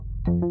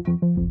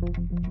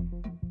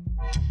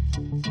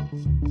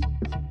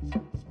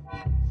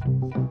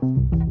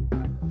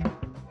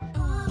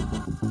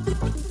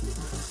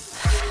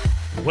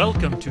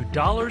Welcome to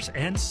Dollars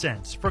and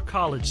Cents for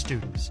College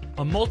Students,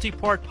 a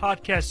multi-part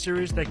podcast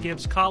series that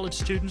gives college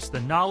students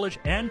the knowledge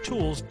and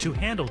tools to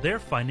handle their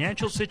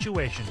financial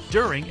situation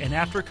during and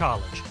after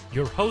college.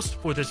 Your host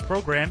for this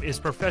program is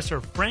Professor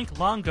Frank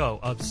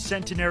Longo of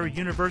Centenary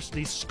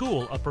University's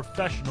School of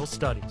Professional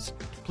Studies.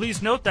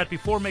 Please note that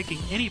before making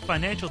any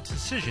financial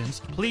decisions,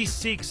 please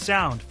seek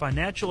sound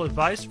financial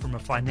advice from a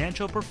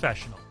financial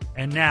professional.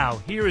 And now,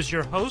 here is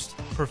your host,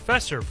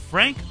 Professor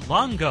Frank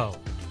Longo.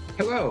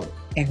 Hello,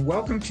 and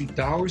welcome to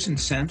Dollars and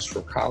Cents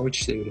for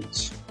College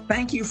Students.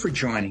 Thank you for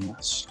joining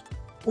us.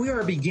 We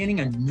are beginning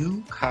a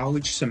new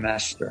college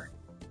semester.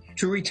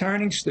 To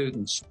returning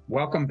students,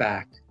 welcome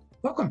back.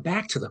 Welcome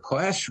back to the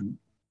classroom.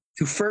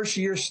 To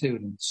first-year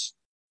students,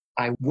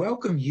 I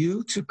welcome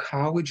you to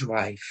college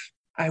life.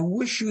 I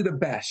wish you the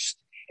best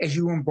as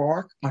you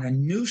embark on a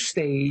new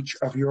stage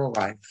of your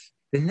life.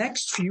 The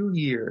next few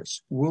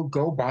years will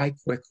go by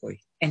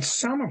quickly, and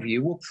some of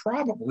you will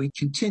probably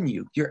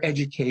continue your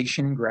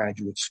education in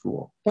graduate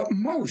school, but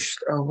most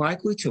are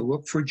likely to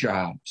look for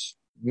jobs.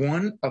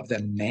 One of the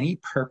many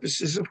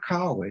purposes of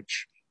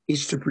college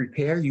is to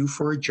prepare you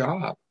for a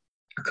job,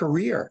 a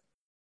career,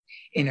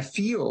 in a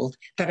field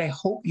that I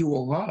hope you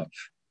will love.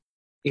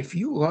 If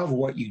you love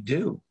what you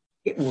do,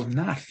 it will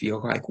not feel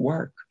like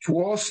work.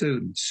 To all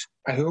students,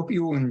 I hope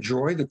you will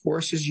enjoy the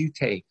courses you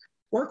take.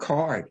 Work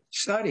hard,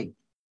 study,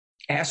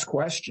 ask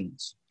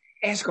questions,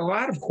 ask a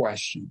lot of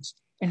questions,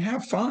 and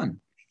have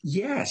fun.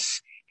 Yes,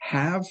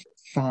 have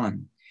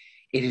fun.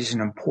 It is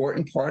an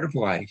important part of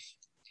life.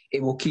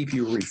 It will keep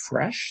you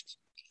refreshed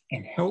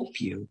and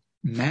help you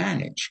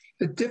manage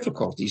the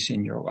difficulties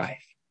in your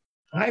life.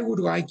 I would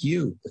like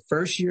you, the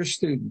first-year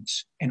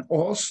students, and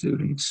all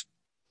students,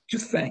 to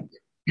think.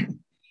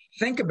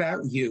 Think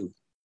about you.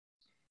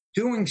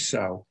 Doing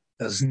so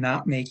does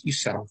not make you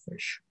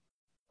selfish.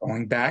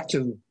 Going back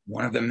to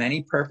one of the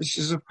many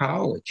purposes of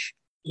college,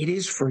 it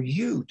is for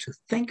you to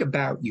think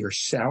about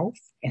yourself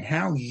and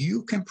how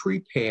you can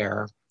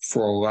prepare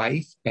for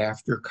life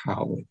after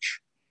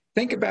college.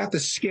 Think about the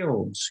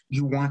skills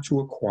you want to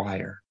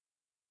acquire,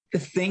 the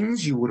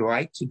things you would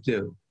like to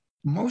do.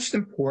 Most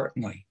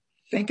importantly,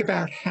 think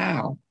about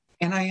how,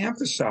 and I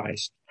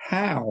emphasize,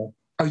 how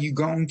are you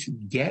going to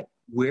get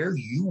where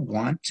you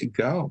want to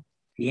go?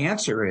 The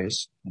answer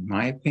is, in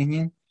my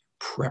opinion,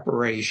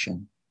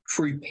 preparation.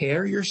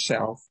 Prepare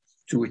yourself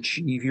to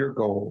achieve your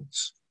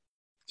goals.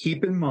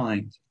 Keep in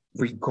mind,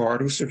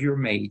 regardless of your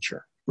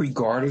major,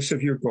 regardless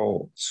of your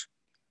goals,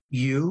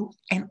 you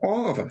and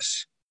all of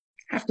us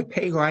have to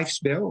pay life's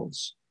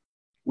bills.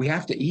 We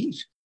have to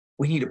eat.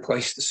 We need a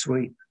place to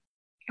sleep.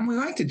 And we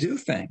like to do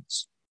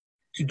things.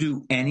 To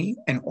do any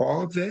and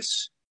all of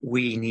this,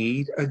 we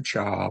need a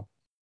job.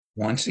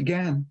 Once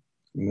again,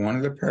 one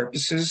of the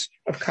purposes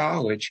of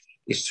college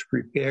is to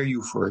prepare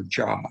you for a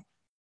job.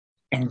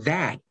 And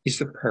that is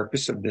the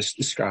purpose of this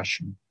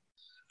discussion,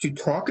 to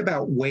talk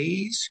about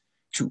ways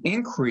to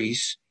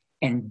increase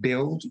and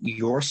build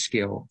your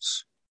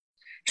skills,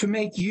 to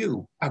make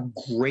you a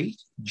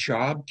great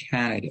job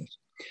candidate,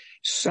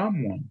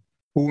 someone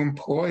who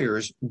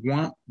employers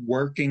want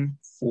working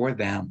for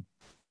them.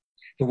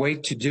 The way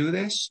to do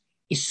this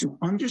is to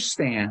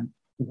understand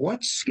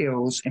what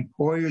skills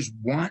employers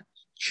want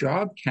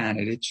job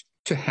candidates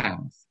to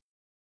have.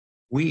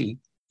 We,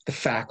 the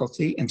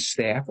faculty and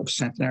staff of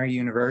Centenary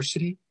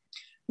University,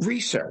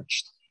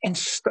 researched and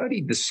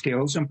studied the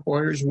skills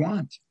employers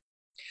want.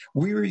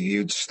 We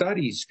reviewed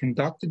studies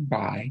conducted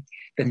by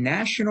the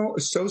National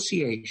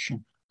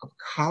Association of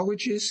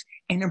Colleges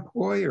and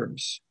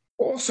Employers,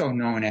 also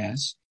known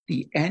as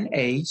the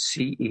NACE.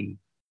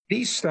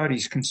 These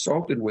studies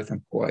consulted with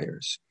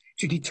employers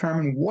to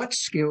determine what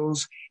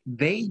skills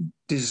they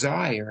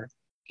desire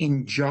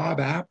in job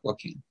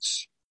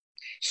applicants.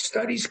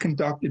 Studies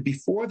conducted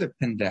before the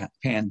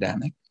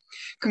pandemic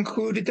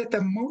concluded that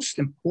the most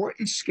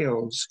important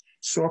skills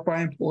sought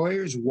by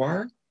employers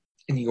were,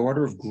 in the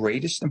order of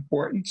greatest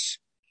importance,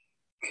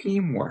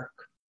 teamwork,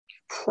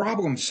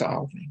 problem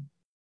solving,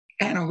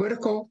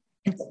 analytical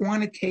and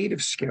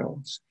quantitative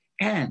skills,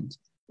 and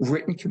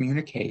written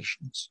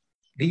communications.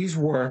 These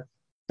were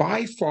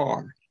by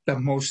far the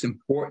most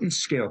important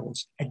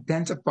skills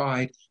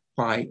identified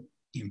by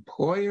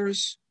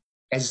employers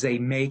as they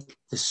make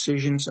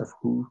decisions of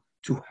who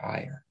to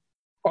hire.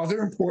 Other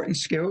important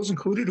skills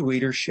included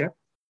leadership,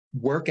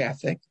 work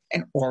ethic,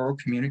 and oral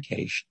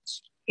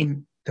communications.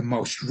 In the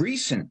most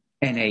recent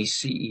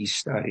NACE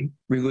study,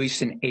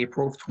 released in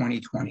April of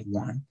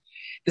 2021,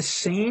 the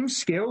same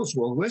skills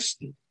were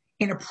listed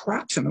in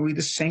approximately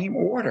the same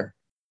order.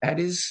 That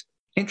is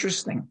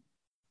interesting.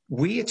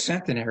 We at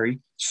Centenary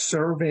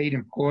surveyed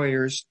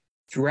employers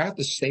throughout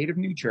the state of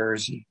New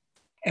Jersey,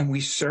 and we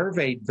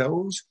surveyed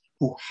those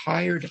who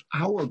hired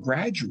our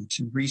graduates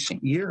in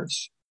recent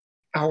years.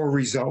 Our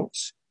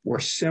results were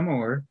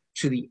similar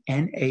to the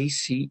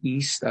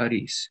NACE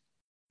studies.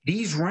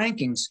 These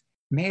rankings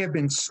may have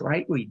been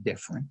slightly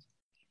different,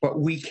 But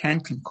we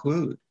can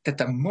conclude that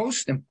the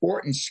most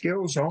important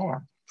skills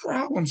are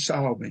problem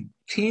solving,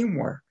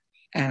 teamwork,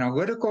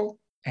 analytical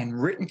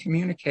and written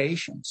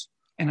communications.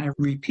 And I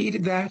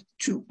repeated that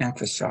to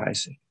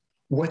emphasize it.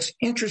 What's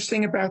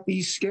interesting about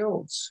these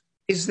skills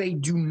is they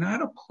do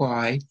not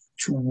apply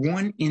to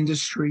one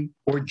industry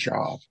or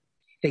job.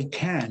 They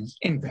can,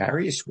 in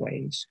various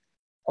ways,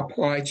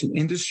 apply to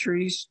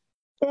industries,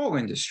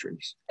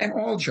 and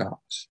all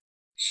jobs.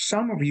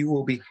 Some of you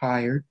will be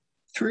hired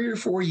 3 or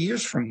 4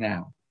 years from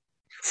now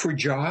for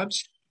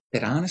jobs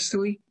that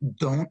honestly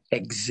don't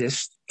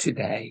exist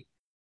today.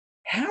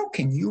 How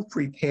can you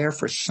prepare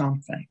for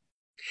something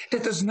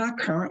that does not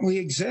currently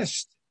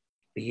exist?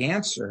 The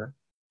answer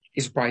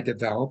is by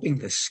developing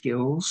the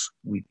skills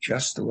we've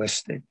just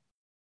listed.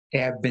 They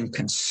have been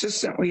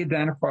consistently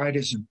identified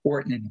as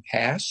important in the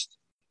past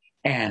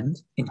and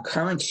in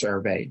current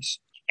surveys,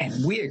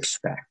 and we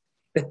expect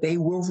that they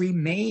will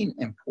remain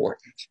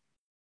important.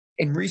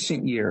 In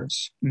recent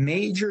years,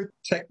 major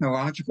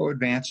technological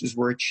advances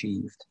were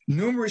achieved.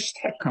 Numerous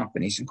tech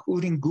companies,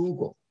 including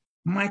Google,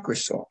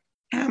 Microsoft,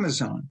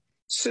 Amazon,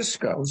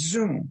 Cisco,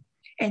 Zoom,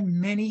 and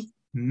many,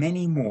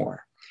 many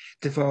more,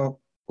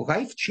 developed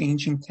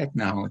life-changing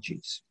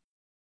technologies.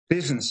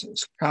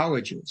 Businesses,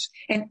 colleges,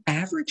 and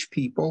average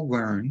people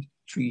learned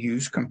to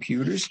use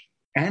computers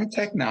and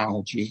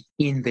technology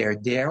in their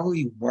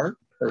daily work,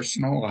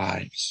 personal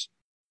lives.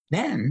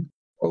 Then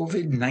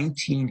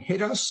COVID-19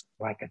 hit us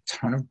like a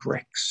ton of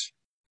bricks.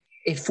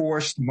 It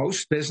forced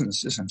most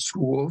businesses and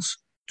schools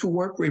to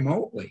work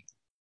remotely.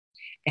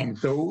 And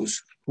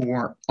those who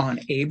were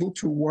unable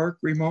to work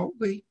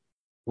remotely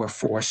were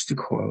forced to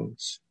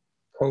close.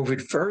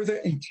 COVID further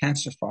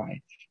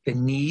intensified the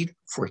need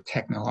for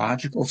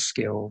technological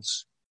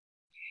skills.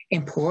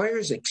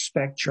 Employers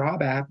expect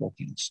job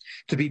applicants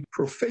to be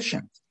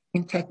proficient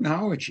in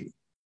technology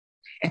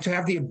and to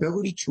have the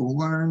ability to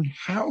learn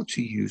how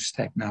to use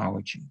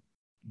technology.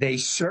 They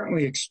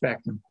certainly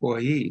expect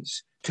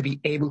employees to be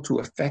able to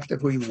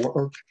effectively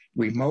work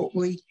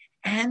remotely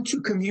and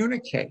to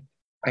communicate.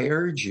 I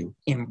urge you,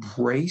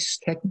 embrace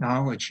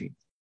technology.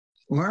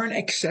 Learn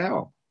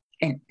Excel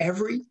and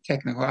every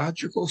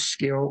technological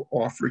skill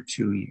offered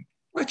to you.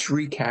 Let's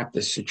recap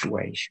the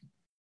situation.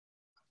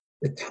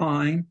 The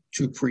time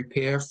to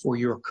prepare for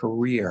your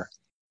career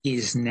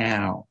is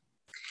now.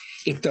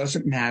 It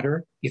doesn't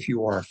matter if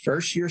you are a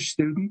first-year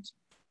student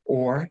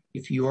or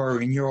if you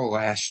are in your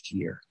last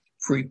year.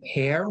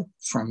 Prepare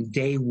from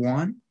day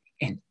one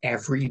and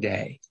every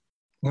day.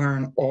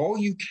 Learn all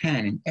you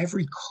can in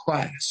every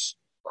class,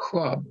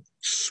 club,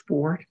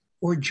 sport,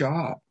 or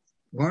job.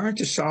 Learn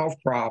to solve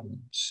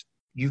problems.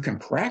 You can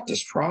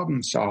practice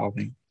problem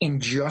solving in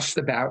just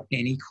about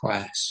any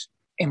class.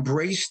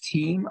 Embrace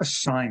team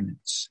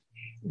assignments.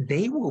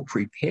 They will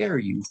prepare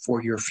you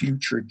for your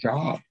future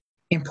job.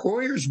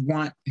 Employers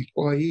want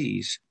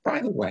employees. By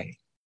the way,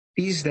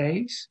 these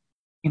days,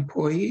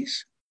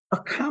 employees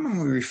are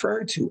commonly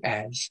referred to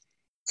as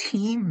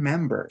team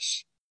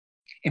members.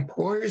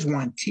 Employers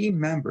want team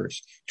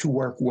members to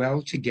work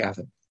well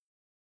together.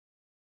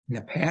 In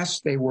the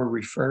past, they were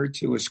referred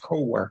to as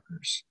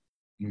co-workers.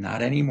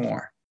 Not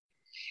anymore.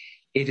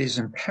 It is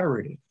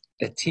imperative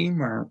that team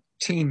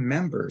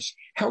members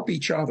help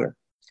each other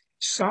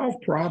solve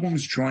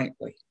problems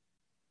jointly.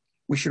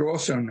 We should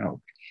also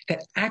note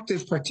that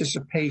active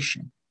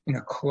participation in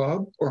a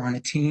club or on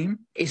a team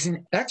is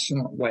an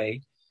excellent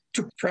way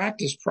to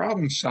practice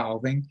problem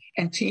solving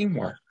and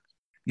teamwork.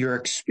 Your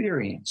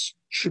experience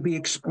should be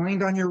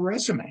explained on your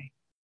resume.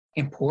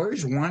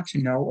 Employers want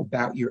to know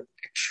about your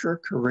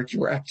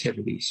extracurricular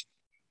activities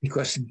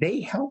because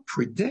they help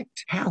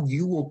predict how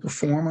you will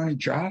perform on a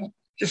job.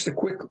 Just a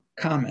quick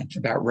comment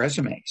about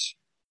resumes.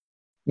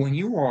 When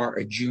you are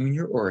a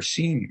junior or a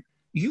senior,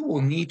 you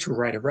will need to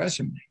write a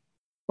resume.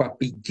 But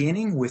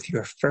beginning with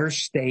your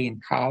first day in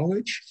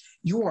college,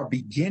 you are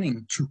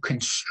beginning to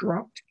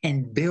construct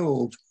and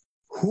build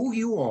who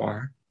you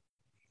are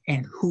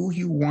and who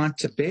you want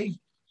to be.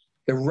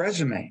 The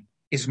resume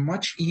is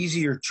much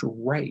easier to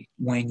write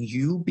when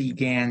you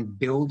began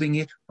building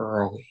it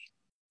early.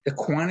 The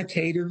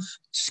quantitative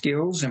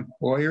skills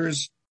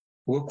employers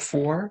look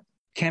for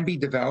can be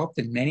developed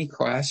in many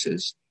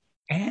classes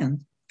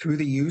and through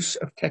the use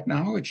of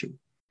technology.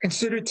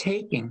 Consider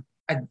taking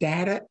a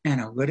data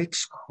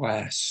analytics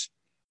class,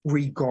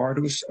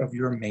 regardless of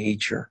your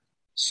major.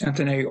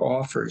 Centenary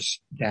offers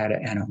data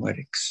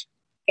analytics.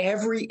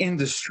 Every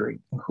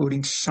industry,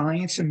 including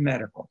science and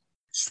medical,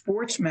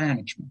 sports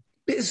management,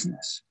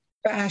 business,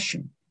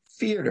 fashion,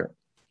 theater,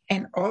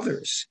 and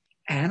others,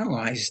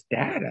 analyze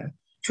data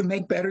to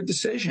make better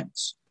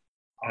decisions.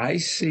 I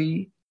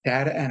see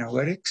data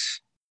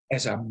analytics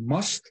as a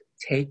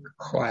must-take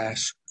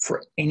class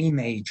for any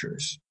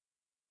majors.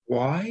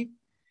 Why?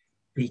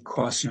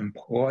 Because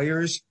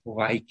employers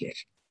like it.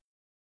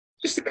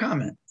 Just a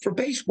comment for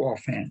baseball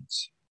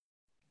fans.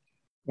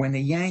 When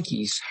the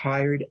Yankees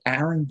hired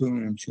Aaron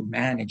Boone to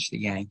manage the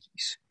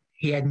Yankees,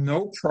 he had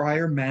no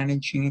prior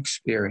managing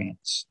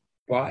experience,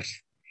 but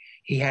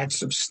he had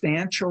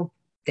substantial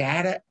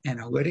data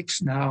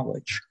analytics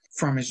knowledge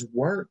from his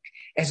work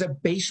as a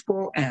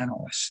baseball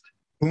analyst.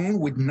 Boone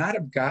would not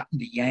have gotten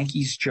the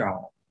Yankees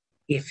job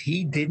if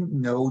he didn't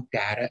know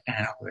data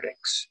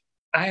analytics.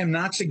 I am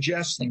not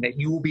suggesting that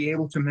you will be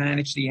able to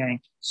manage the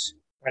Yankees,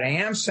 but I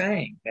am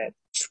saying that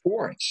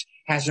sports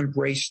has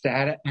embraced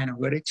data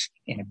analytics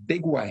in a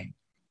big way,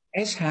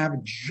 as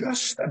have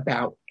just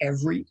about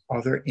every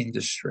other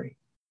industry.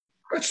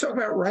 Let's talk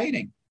about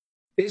writing.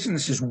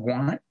 Businesses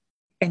want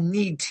and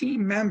need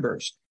team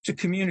members to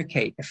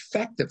communicate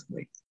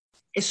effectively,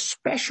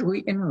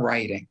 especially in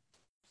writing.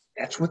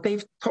 That's what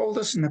they've told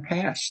us in the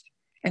past,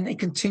 and they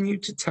continue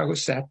to tell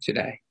us that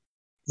today.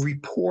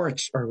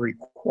 Reports are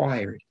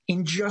required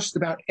in just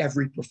about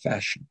every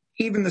profession.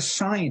 Even the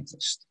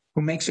scientist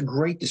who makes a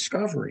great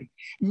discovery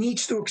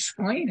needs to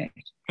explain it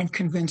and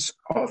convince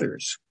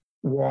others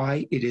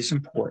why it is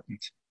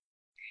important.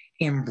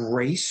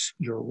 Embrace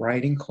your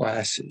writing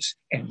classes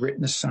and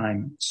written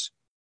assignments.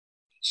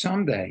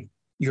 Someday,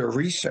 your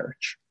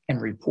research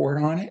and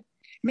report on it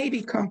may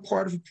become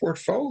part of a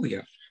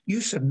portfolio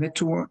you submit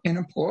to an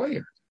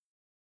employer.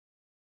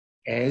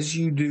 As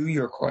you do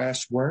your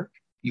classwork,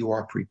 you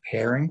are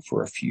preparing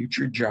for a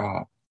future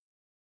job.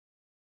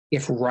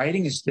 If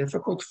writing is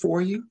difficult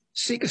for you,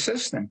 seek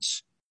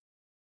assistance.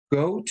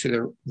 Go to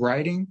the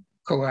Writing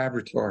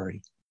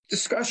Collaboratory.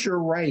 Discuss your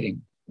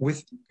writing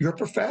with your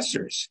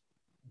professors.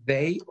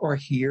 They are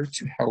here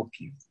to help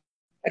you.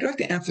 I'd like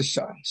to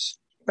emphasize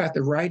about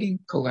the Writing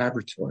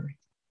Collaboratory.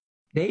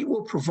 They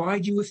will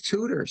provide you with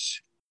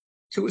tutors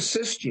to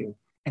assist you,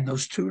 and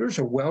those tutors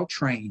are well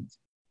trained.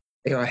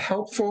 They are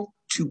helpful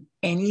to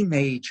any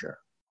major.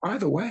 By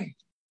the way,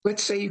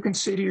 let's say you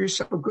consider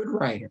yourself a good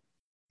writer.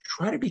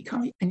 Try to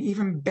become an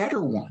even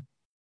better one.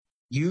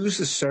 Use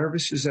the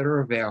services that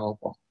are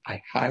available.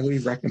 I highly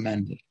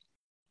recommend it.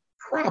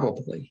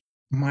 Probably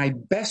my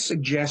best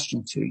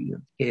suggestion to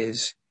you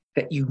is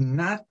that you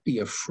not be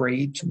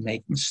afraid to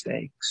make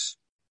mistakes.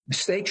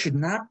 Mistakes should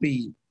not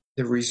be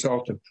the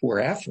result of poor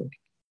effort.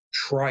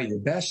 Try your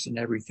best in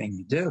everything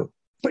you do.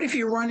 But if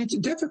you run into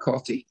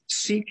difficulty,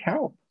 seek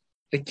help.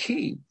 The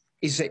key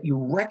is that you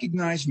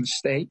recognize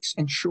mistakes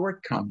and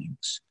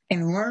shortcomings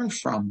and learn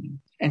from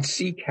them and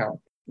seek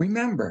help.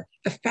 Remember,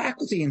 the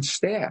faculty and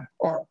staff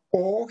are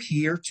all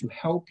here to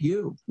help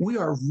you. We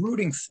are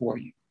rooting for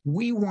you.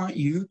 We want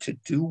you to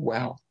do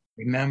well.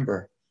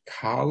 Remember,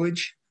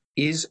 college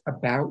is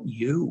about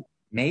you.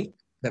 Make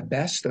the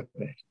best of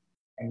it.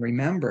 And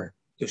remember,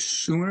 the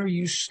sooner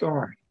you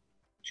start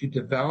to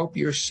develop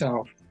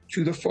yourself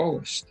to the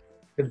fullest,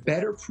 the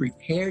better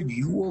prepared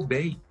you will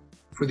be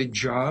for the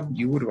job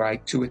you would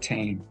like to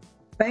attain.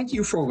 Thank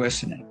you for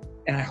listening,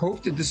 and I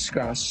hope to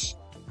discuss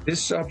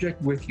this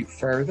subject with you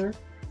further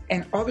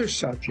and other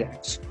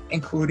subjects,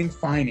 including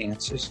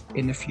finances,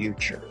 in the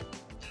future.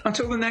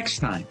 Until the next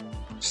time,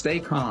 stay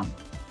calm,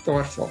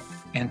 thoughtful,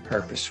 and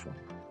purposeful.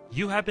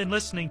 You have been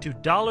listening to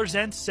Dollars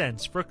and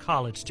Cents for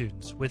College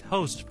Students with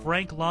host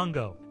Frank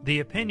Longo.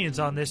 The opinions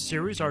on this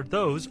series are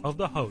those of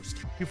the host.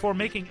 Before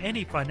making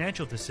any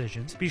financial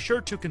decisions, be sure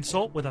to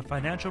consult with a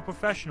financial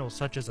professional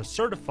such as a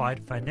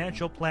certified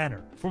financial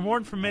planner. For more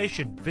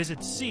information, visit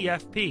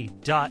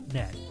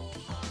cfp.net.